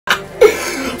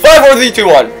5, 4, 3, 2,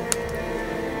 1.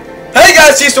 Hey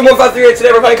guys, T-Storm1538.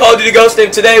 Today we're playing Call of Duty Ghost,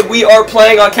 and today we are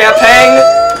playing on campaign.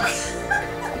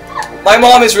 My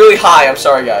mom is really high. I'm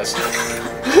sorry, guys.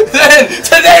 Then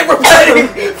today we're playing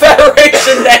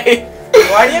Federation Day.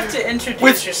 Why do you have to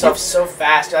introduce yourself so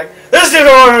fast? You're like, this is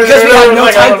because we had no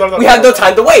time. We had no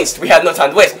time to waste.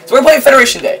 So we're playing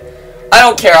Federation Day. I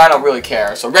don't care. I don't really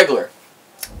care. So regular.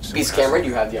 Beastcameron,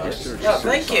 you have the honors. Oh,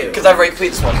 thank you. Because I've already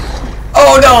completed this one.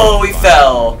 Oh no, we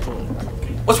fell.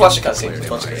 Let's watch the cutscene.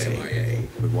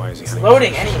 It's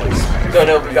loading anyways.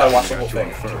 No, we gotta watch the whole thing.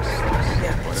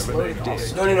 Yeah, it's loading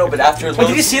also. No, but after it loads... Oh,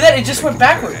 did you see that? It just went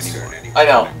backwards. I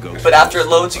know. But after it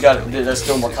loads, there's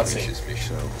still more cutscenes.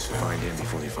 Find him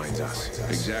before he finds us.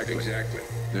 Exactly.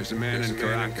 There's a man in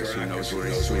Caracas who knows where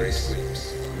he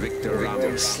sleeps. Victor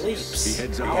Ramos. He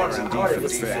heads up I want to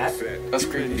visit that. That's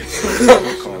creepy.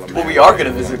 Well, we are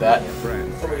gonna visit that.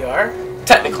 Oh, we are?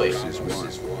 Technically.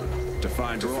 To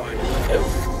find Roy.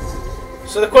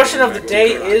 So the question of the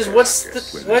day is, what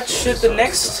should the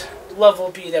next level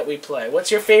be that we play?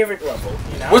 What's your favorite level?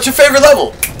 You know? What's your favorite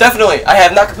level? Definitely. I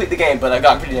have not completed the game, but I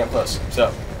got pretty damn close.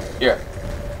 So, here.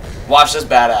 Watch this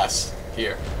badass.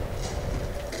 Here.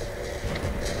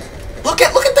 Look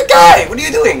at the guy! What are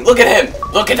you doing? Look at him!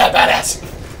 Look at that badass!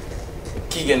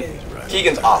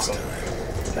 Keegan's awesome.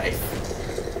 Nice.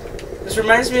 This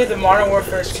reminds me of the Modern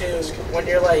Warfare 2 when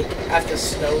you're like at the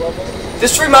snow level.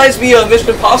 This reminds me of Mission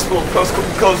Impossible Coast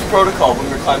Protocol when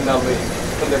we're climbing down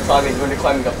when they're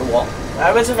climbing up the wall. What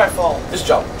happens if I fall? Just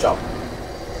jump.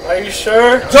 Are you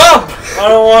sure? Jump! I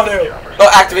don't want to. Oh,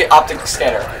 activate optic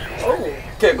scanner. Oh.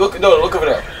 Okay, look over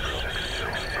there.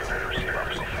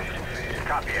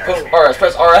 RS,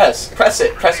 press RS. Press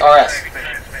it. Press RS.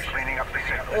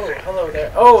 Oh, hello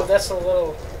there. Oh, that's a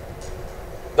little...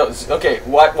 No, okay,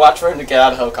 watch for him to get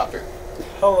out of the helicopter.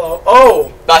 Hello.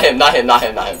 Oh! Not him. Him.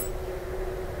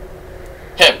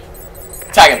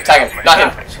 Tag him. Not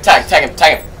him.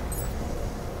 Tag him.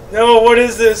 No, what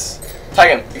is this? Tag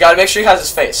him. You gotta make sure he has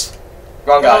his face.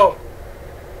 Wrong guy. Oh.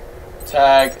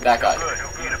 Tag that guy.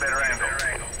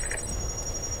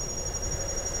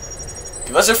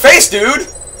 Give us your face, dude!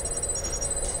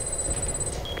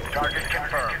 Target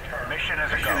confirmed. Mission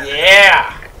is a go.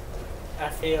 Yeah! I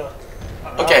feel...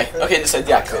 Okay, this is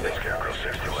deactivated.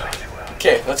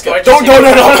 Okay, let's go.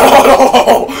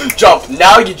 No! Jump.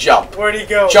 Now you jump. Where'd he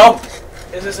go? Jump.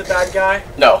 Is this a bad guy?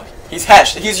 No, he's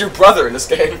Hesh. He's your brother in this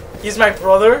game. He's my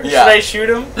brother? Yeah. Should I shoot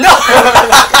him? No!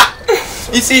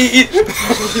 You see,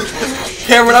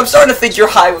 Cameron, I'm starting to think you're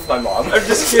high with my mom. I'm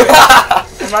just kidding.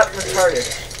 I'm not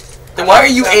retarded. Then why are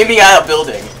you aiming at a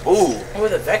building? Ooh. Oh,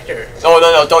 with a vector. No,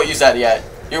 don't use that yet.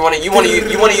 You wanna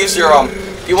use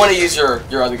your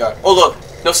other gun. Oh look,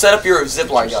 no, set up your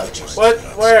zipline gun. What?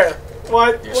 Where?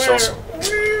 What? You're Where? so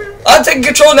I'm taking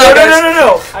control now, guys.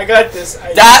 No. I got this.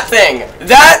 That thing,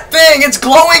 it's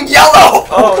glowing yellow.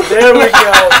 Oh, there we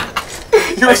go.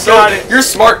 You're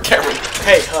smart, Cameron.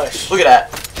 Hey, hush. Look at that.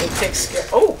 It takes care.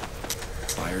 Oh.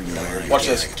 Watch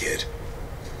this.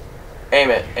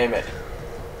 Aim it.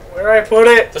 Where do I put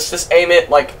it? Just aim it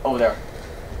like over there.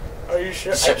 Are you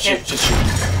sure? Just shoot.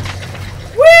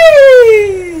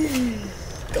 Whee!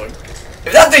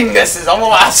 If that thing misses, I'm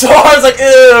gonna laugh so hard. I was like,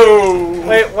 ew.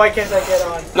 Wait, why can't I get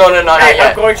on? No, not Hey, yet.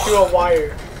 I'm going through a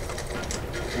wire.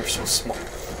 You're so smart.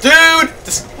 Dude,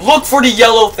 just look for the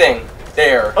yellow thing.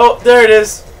 There. Oh, there it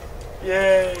is.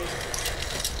 Yay.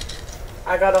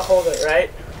 I gotta hold it, right?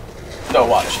 No,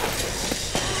 watch.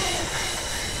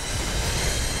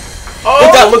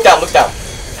 Oh! Look down.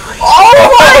 Oh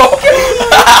my god!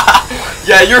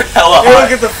 Yeah, you're hella high.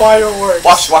 Look at the fireworks.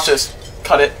 Watch this.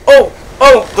 Cut it. Oh!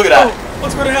 Look at that. Oh,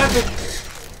 what's gonna happen?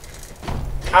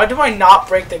 How do I not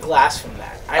break the glass from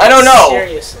that? I don't know.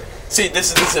 Seriously. See,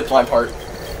 this is the zipline part.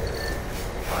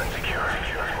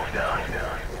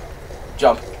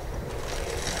 Jump.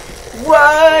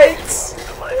 What?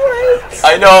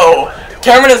 I know.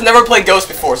 Cameron has never played Ghost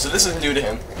before, so this is new to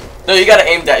him. No, you gotta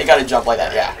aim that. You gotta jump like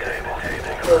that. Yeah.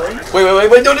 Really?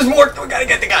 Wait. No, there's more. We gotta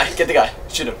get the guy. Get the guy.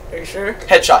 Shoot him. Are you sure?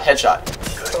 Headshot.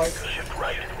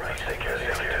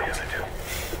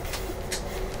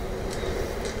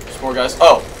 There's more guys.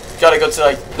 Oh, you gotta go to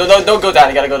like. No, don't go down.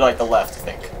 You gotta go to like the left, I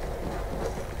think.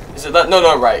 Is it left? No,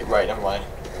 right. Never mind.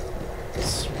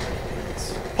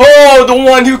 Oh, the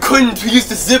one who couldn't use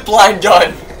the zipline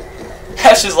gun.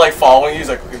 Hesh is like following. He's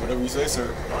like, okay, whatever you say,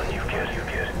 sir.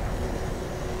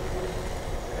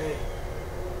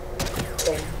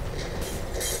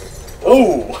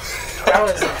 Ooh. That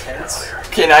was intense.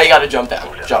 Okay, now you gotta jump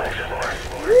down. Jump.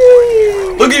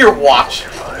 Look at your watch.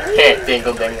 Hey,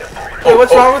 dingle. Hey,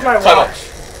 what's wrong with my climb watch?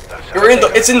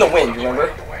 Up. It's in the wind,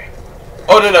 remember?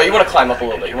 Oh no, you want to climb up a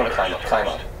little bit. You want to climb up.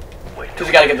 Because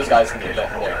you gotta get those guys in there.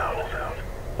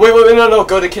 Wait, no,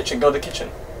 go to the kitchen,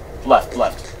 Left.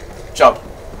 Jump.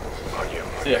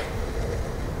 Here.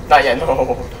 Not yet,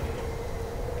 no.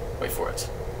 Wait for it.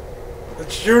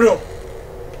 Let's shoot him.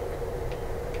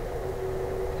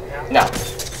 Now.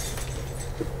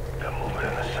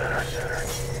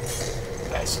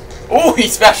 Nice. Oh, he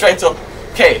smashed right into him.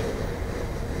 Okay.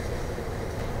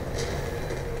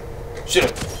 Shoot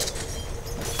him.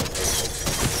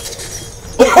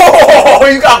 Oh,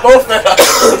 you got both of them.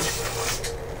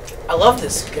 I love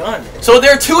this gun. So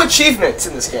there are 2 achievements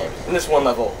in this game, in this one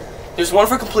level. There's one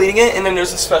for completing it, and then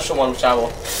there's a special one which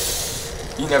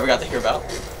you never got to hear about.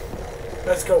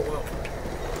 Let's go up.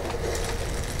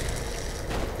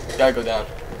 You gotta go down,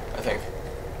 I think.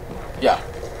 Yeah.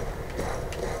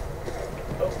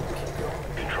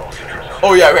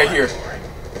 Oh yeah, right here.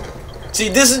 See,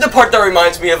 this is the part that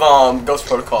reminds me of Ghost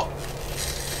Protocol.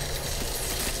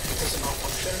 Does it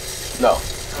malfunction? No.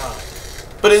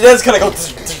 But it does kind of go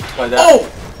like that. Oh!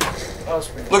 That was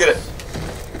pretty Look at it.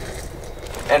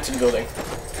 Enter the building.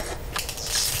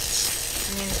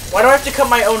 Why do I have to cut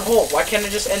my own hole? Why can't I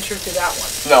just enter through that one?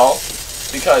 No,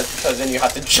 because then you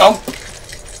have to jump.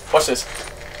 Watch this.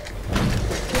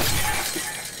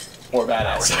 More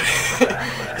badass.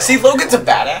 See, Logan's a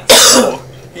badass. So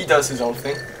he does his own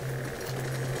thing.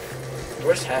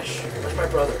 Where's Hesh? Where's my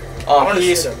brother? I want to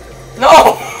shoot him.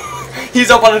 No!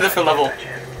 He's up on a different level.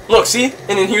 Look, see?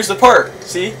 And then here's the part.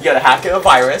 See? You gotta hack a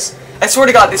virus. I swear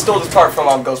to God, they stole this part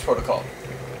from Ghost Protocol.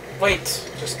 Wait,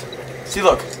 just a minute. See,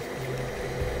 look.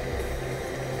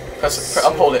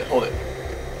 Hold it.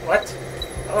 What?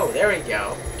 Oh, there we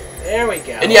go. There we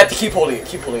go. And you have to keep holding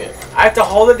it. I have to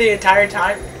hold it the entire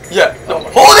time? Yeah. No,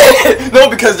 hold it! No,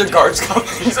 because their guards come.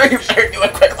 So you better do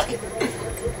it quickly.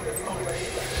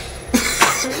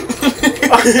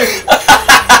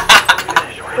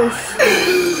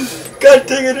 God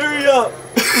dang it, hurry up!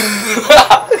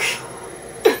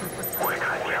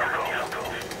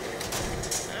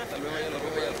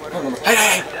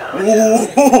 Hey! Ooh.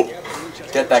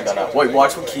 Get that gun out. Wait,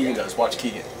 watch what Keegan does. Watch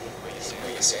Keegan.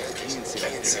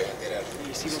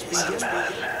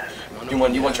 You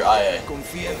want your IA.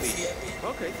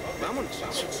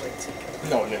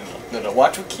 No.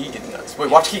 Watch what Keegan does. Wait,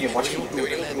 watch Keegan. Watch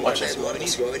this.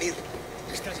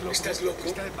 What's this?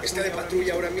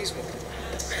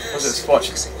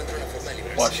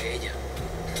 Watch.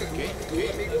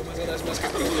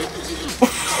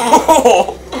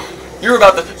 Oh, you're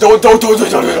about to. Don't.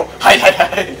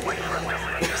 Hide.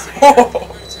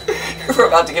 Oh, you're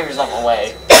about to give yourself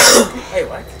away. Hey,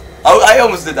 what? I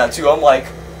almost did that too. I'm like,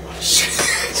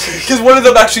 because one of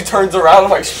them actually turns around. I'm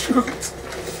like, shoot.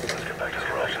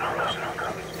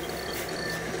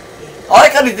 I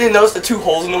like how they didn't notice the 2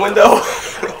 holes in the window.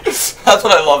 That's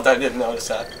what I loved. I didn't notice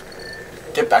that.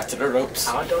 Get back to the ropes.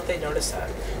 How don't they notice that?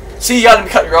 See, you gotta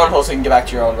cut your own hole so you can get back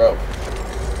to your own rope.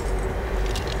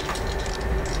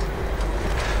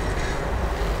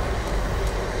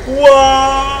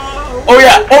 Whoa! Oh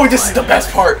yeah! Oh, this is the best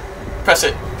part! Press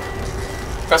it.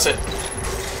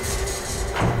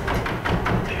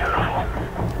 Beautiful.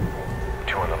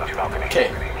 2 on the left balcony. Okay.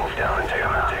 Move down and take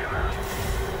them out.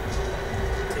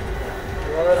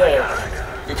 Where are they?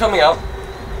 You're coming out.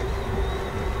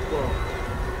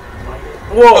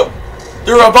 Whoa!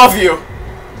 They're above you!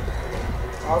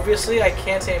 Obviously, I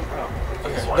can't aim. Oh.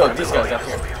 Okay, no, these guys down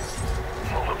here.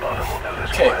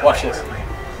 Okay, watch this.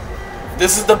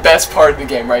 This is the best part of the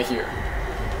game right here.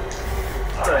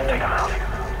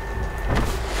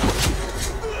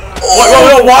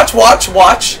 Wait,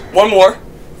 watch. One more.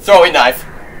 Throwing knife.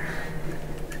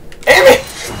 Aim it!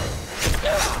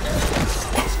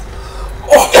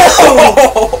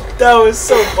 Oh! That was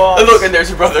so boss. And look, and there's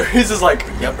your brother. He's just like,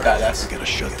 yep, badass.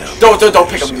 Don't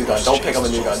pick up a new gun. Don't pick up a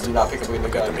new gun. Do not pick up a new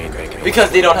gun. Because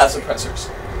they don't have suppressors.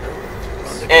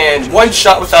 And one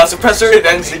shot without a suppressor, it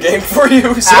ends the game for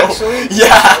you. So, actually?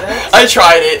 yeah, I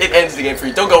tried it. It ends the game for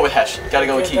you. Don't go with Hesh. You gotta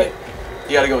go with Keegan.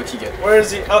 You gotta go with Keegan. Where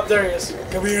is he? Oh, there he is.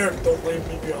 Come here. Don't leave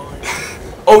me behind.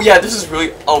 Oh yeah, this is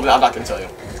really. Oh, I'm not gonna tell you.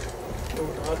 Do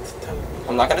not tell me.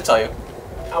 I'm not gonna tell you.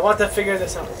 I want to figure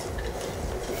this out.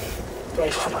 Do I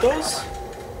shoot those?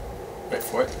 Wait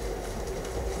for it.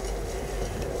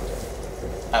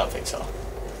 I don't think so.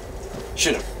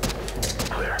 Shoot him.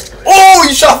 Oh,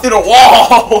 you shot through the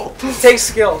wall! It takes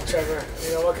skill, Trevor.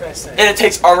 You know, what can I say? And it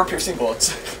takes armor-piercing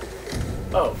bullets.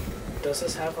 Oh, does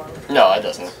this have armor? No, it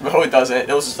doesn't. No, it doesn't.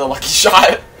 It was just a lucky shot.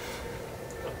 What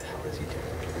the hell is he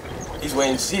doing? He's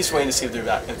waiting to see if they're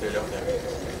back, if they're over there.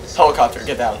 Helicopter,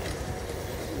 get down.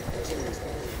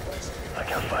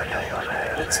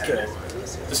 Let's go.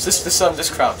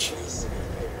 Just crouch.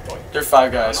 There are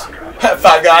 5 guys.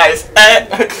 5 guys!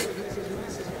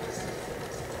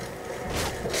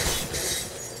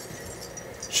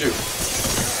 Shoot.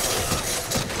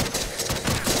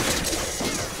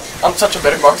 I'm such a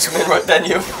better marksman than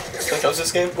you when it comes to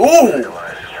this game. Ooh!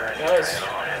 Nice.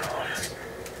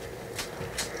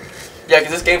 Yeah,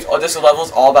 because this level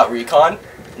is all about recon.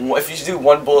 If you do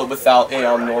 1 bullet without a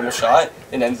normal shot,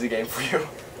 it ends the game for you.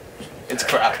 It's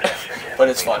crap, but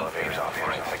it's fun. I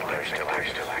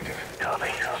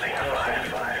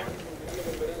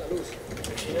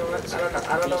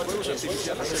don't know what to do.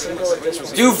 I'm just gonna go with this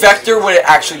one. Do Vector when it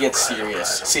actually gets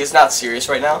serious. See, it's not serious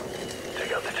right now.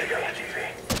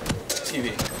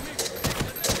 TV.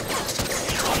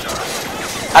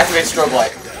 Activate strobe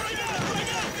light.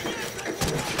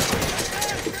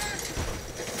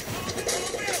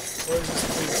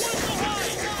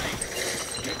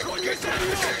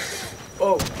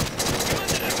 Oh.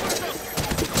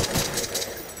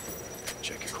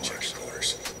 Check your corners.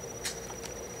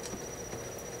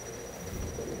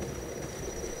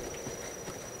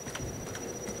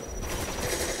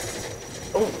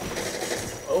 Oh.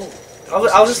 Oh.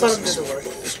 I'll just let him do the work.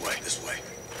 This way.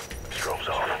 Strobe's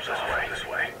on. This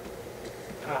way.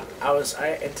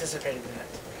 I anticipated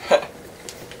that.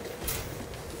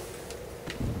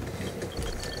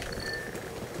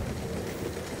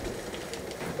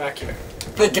 Back here.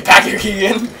 Get back here,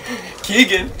 Keegan.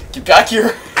 Keegan, get back here.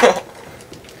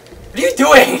 What are you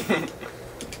doing?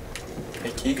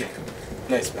 Hey, Keegan.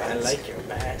 Nice man. I like your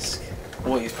mask.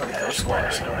 Well, he's probably Ghost Squad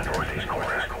or something. Northeast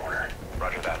corner.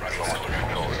 Roger that. I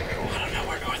don't know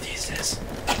where northeast is.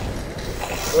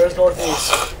 Where's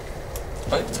northeast?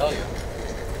 I didn't tell you.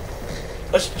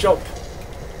 Let's jump.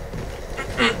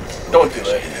 Don't do it.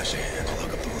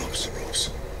 Look up the ropes.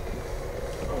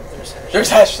 Oh, there's Hash. There's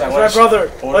Hash. That's my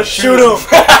brother. Oh, Let's shoot him.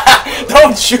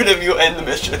 Don't shoot him. You end the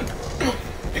mission.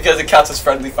 Because it counts as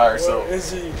friendly fire. So. Where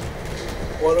is he?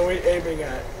 What are we aiming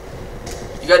at?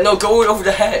 You got no go over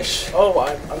to Hash. Oh,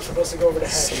 I'm supposed to go over to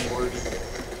Hash.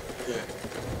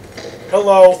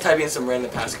 Hello. Type in some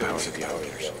random passcode.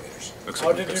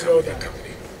 How did you know that?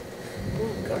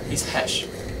 He's Hesh.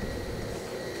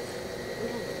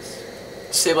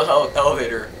 Disable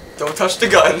elevator. Don't touch the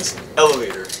guns.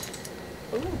 Elevator.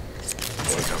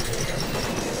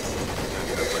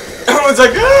 Everyone's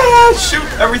like, ah, shoot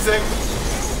everything.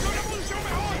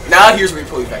 Now here's where you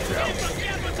pull your Vector out.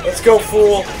 Let's go,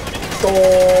 fool.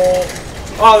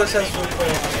 Oh, this has fool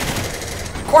play.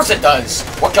 Of course it does.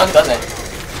 What gun doesn't?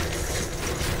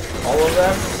 All of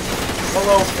them.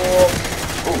 Hello, fool.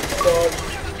 Ooh. Dog.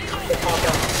 They pop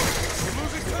out.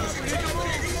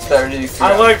 It's better to do 3 I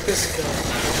like this gun.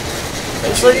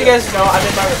 Just to let you guys know, I'm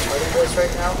in my retarded voice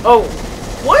right now. Oh,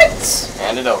 what?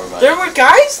 Hand it over, man. There were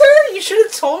guys there? You should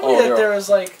have told me Oh, that there was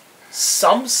like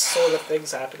some sort of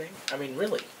things happening. I mean,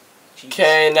 really. Jeez.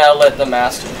 Okay, now let the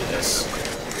master do this.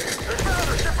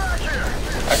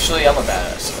 Actually, I'm a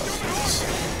badass. So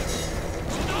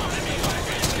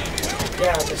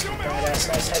Yeah, Mr. Badass,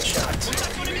 nice headshot.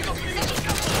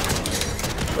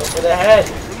 Go for the head.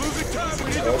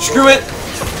 screw it.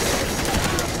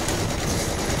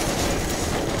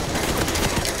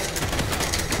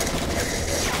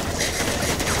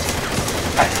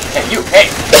 Hey, you, hey!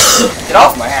 Get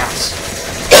off my ass!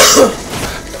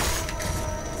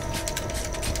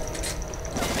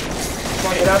 Come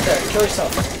on, get out there. Kill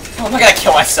yourself. Oh, I'm not gonna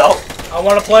kill myself. I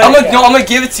want to play. I'm gonna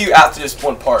give it to you after this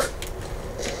one part.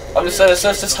 I'm just saying,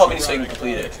 just help me so you can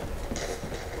complete it.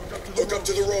 Hook up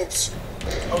to the ropes.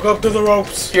 I'll go up to the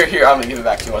ropes. Here, I'm gonna give it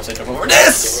back to you once I jump over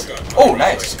this! Oh,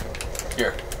 nice.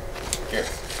 Here.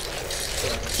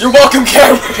 You're welcome,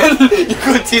 Cameron! You're a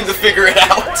good team to figure it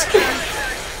out.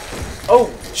 Oh.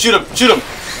 Shoot him!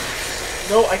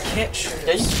 No, I can't shoot.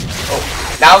 Yeah, oh,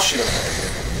 now shoot him.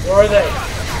 Where are they?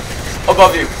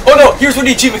 Above you. Oh no, here's where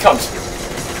the achievement comes.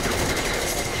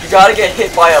 You gotta get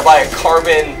hit by a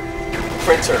carbon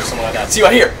printer or something like that. See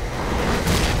right here.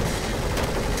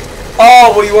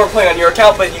 Oh, well you weren't playing on your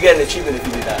account, but you get an achievement if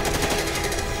you do that.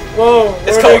 Whoa,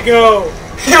 where'd they go?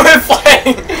 You went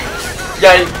flying!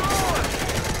 Yeah,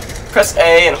 press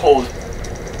A and hold.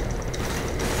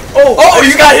 Oh,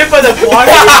 you got hit by the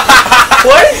water?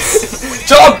 What?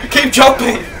 Jump! Keep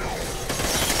jumping!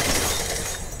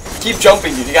 Keep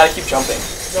jumping, dude. You gotta keep jumping.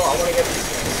 No, I wanna get these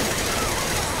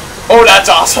guys. Oh, that's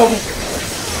awesome!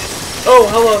 Oh,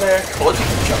 hello there. Told you to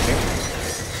keep jumping.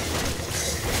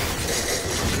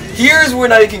 Here's where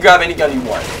now you can grab any gun you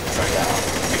want right now.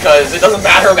 Because it doesn't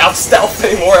matter about stealth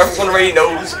anymore. Everyone already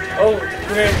knows. Oh,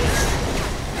 great.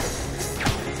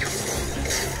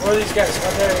 Where are these guys?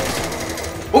 Oh, there he is.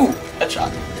 Ooh,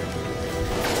 headshot.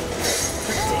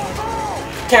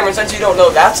 Cameron, since you don't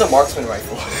know, that's a marksman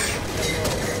rifle.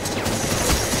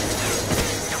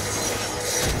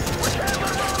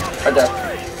 Right there.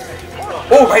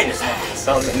 Oh, right in his ass.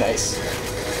 That would have been nice.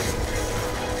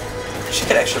 Should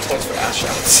get extra points for ass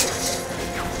shots.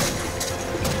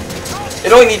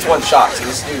 It only needs one shot, so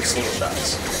let's do single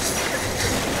shots.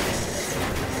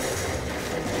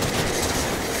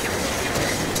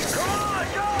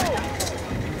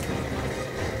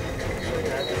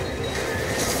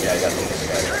 Yeah, I got this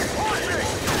guy.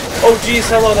 Oh jeez,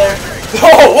 hello there.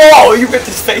 Oh, whoa! You ripped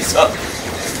his face up.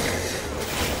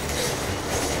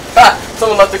 Ah!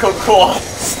 Someone left the Coca-Cola.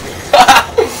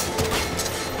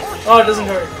 Oh, it doesn't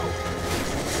hurt.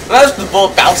 Imagine the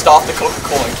bullet bounced off the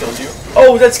Coca-Cola and killed you.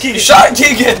 Oh, that's Keegan. You shot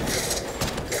Keegan!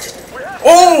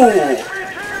 Oh!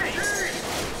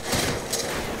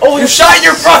 Oh, you shot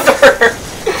your brother!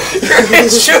 You're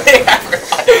shooting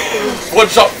everybody! One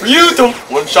shot for you, Doom!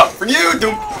 One shot for you,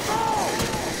 Doom!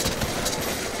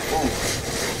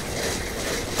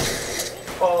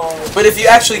 Oh. But if you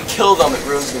actually kill them, it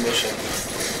ruins the mission.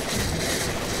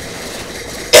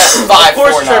 Of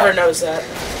course Trevor knows that.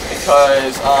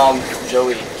 Because,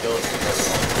 Joey killed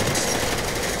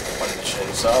one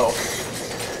mission, so...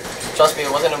 Trust me,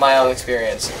 it wasn't in my own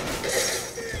experience.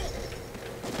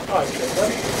 Oh, I killed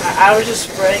them. I was just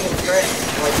spraying and spraying.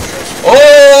 Like,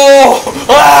 oh!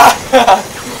 Ah!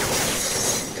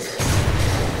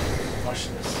 watch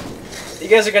this. You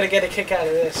guys are gonna get a kick out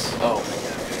of this. Oh my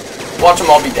god. Watch them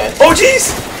all be dead. Oh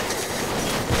jeez!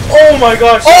 Oh my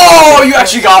gosh! Oh! You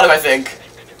actually got him, I think.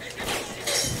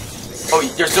 Oh,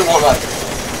 there's still one left.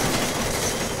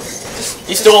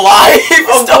 He's still alive! He's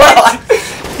still alive!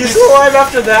 He's still alive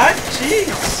after that?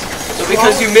 Jeez! So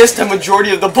because you missed a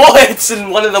majority of the bullets and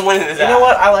one of them went in his ass. You know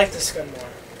what? I like this gun more.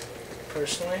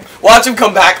 Personally. Watch him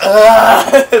come back.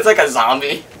 It's like a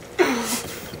zombie.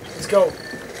 Let's go.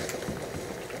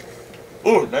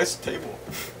 Oh, nice table.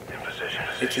 In position.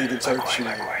 Hey, kid, it's our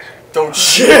shooting. Likewise. Don't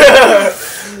shit!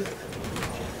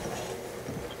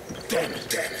 Damn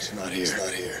it. It's not here. It's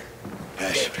not here.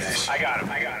 Hash. I got him.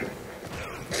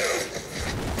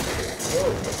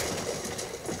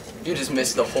 You just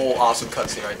missed the whole awesome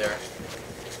cutscene right there.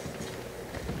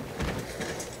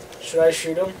 Should I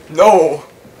shoot him? No!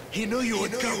 He knew you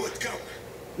would come.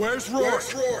 Where's Rourke?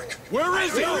 Where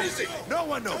is he? No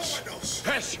one knows.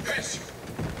 Hash.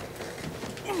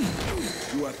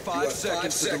 You have 5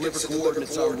 seconds to deliver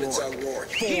coordinates on Rourke.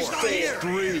 4, He's not here.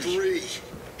 3.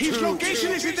 His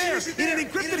location isn't there. In an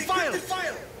encrypted file.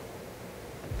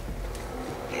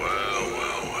 Well.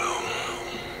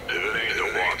 If it ain't the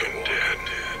Walking Dead.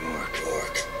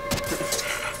 Rourke.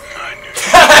 I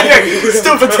knew.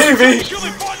 Stupid TV! Kill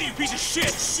him, body, you piece of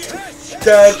shit.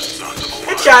 Dead. Sons of a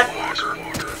Headshot. Walker.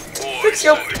 Quick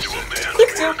steal. Boy, into a man. Quick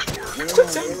steal. Quick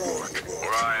steal.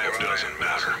 Where I am doesn't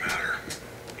matter.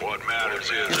 What matters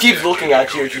is He keeps looking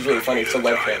at you, which is really funny. It's a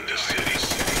webcam. the cities.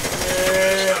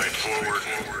 Straight forward.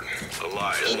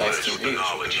 Elias Nice lives with TV. the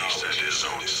knowledge he sent his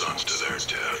own sons to their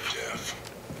death.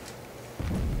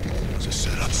 It's a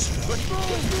setup.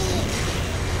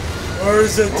 Where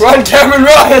is it? Run, Cameron,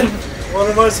 run! What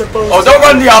am I supposed Oh, don't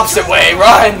run the opposite way,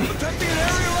 run!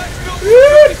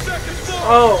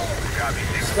 Oh.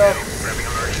 Stuff.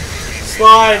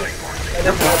 Slide.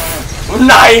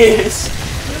 Nice!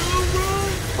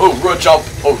 Oh, good jump.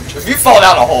 Oh, if you fall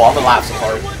down a hole, I'm gonna laugh so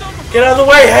hard. Get out of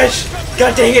the way, Hesh!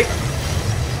 God dang it!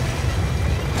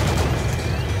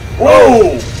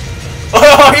 Whoa!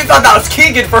 Oh, you thought that was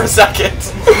Keegan for a second.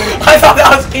 I thought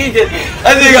that was Keegan.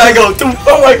 And then I go,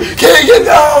 I'm like, Keegan,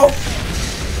 no!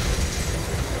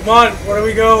 Come on, where do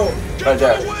we go? Right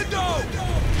there.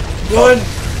 Run!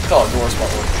 Call it door spot.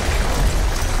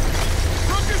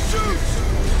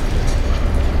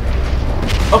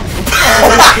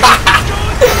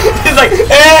 He's like,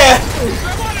 eh!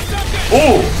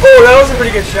 Ooh! Oh, that was a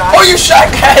pretty good shot. Oh, you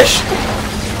shot Cash!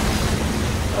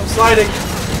 I'm sliding.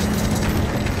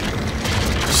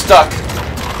 Stuck.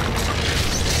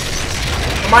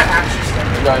 Am I actually stuck?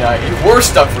 No, you were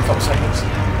stuck for a couple seconds.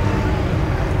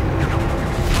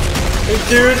 Hey,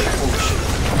 dude.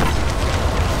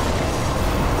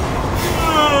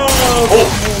 Oh!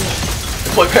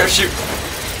 Deploy parachute.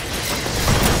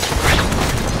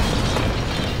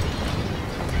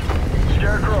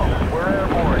 Scarecrow, we're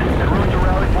airborne. En route to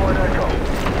Rally Point Echo.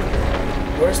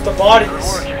 Where's the bodies?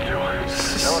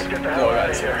 Now let's get the hell out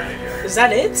of here. Is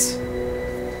that it?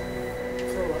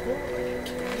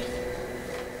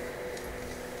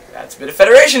 That's been a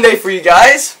Federation Day for you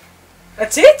guys.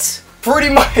 That's it? Pretty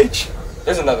much.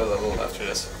 There's another level after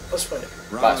this. Let's play it.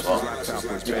 Might as well. Laptop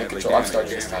was You know, badly control. I'm starting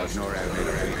damaged. this time. No,